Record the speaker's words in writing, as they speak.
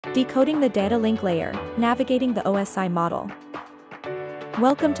Decoding the data link layer, navigating the OSI model.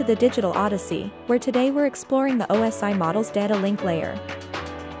 Welcome to the Digital Odyssey, where today we're exploring the OSI model's data link layer.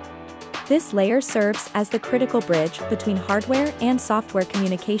 This layer serves as the critical bridge between hardware and software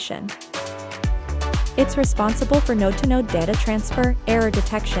communication. It's responsible for node-to-node data transfer, error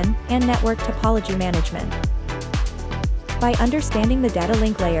detection, and network topology management. By understanding the data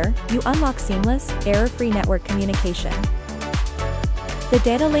link layer, you unlock seamless, error-free network communication. The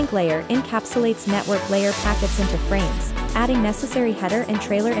data link layer encapsulates network layer packets into frames, adding necessary header and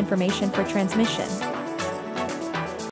trailer information for transmission.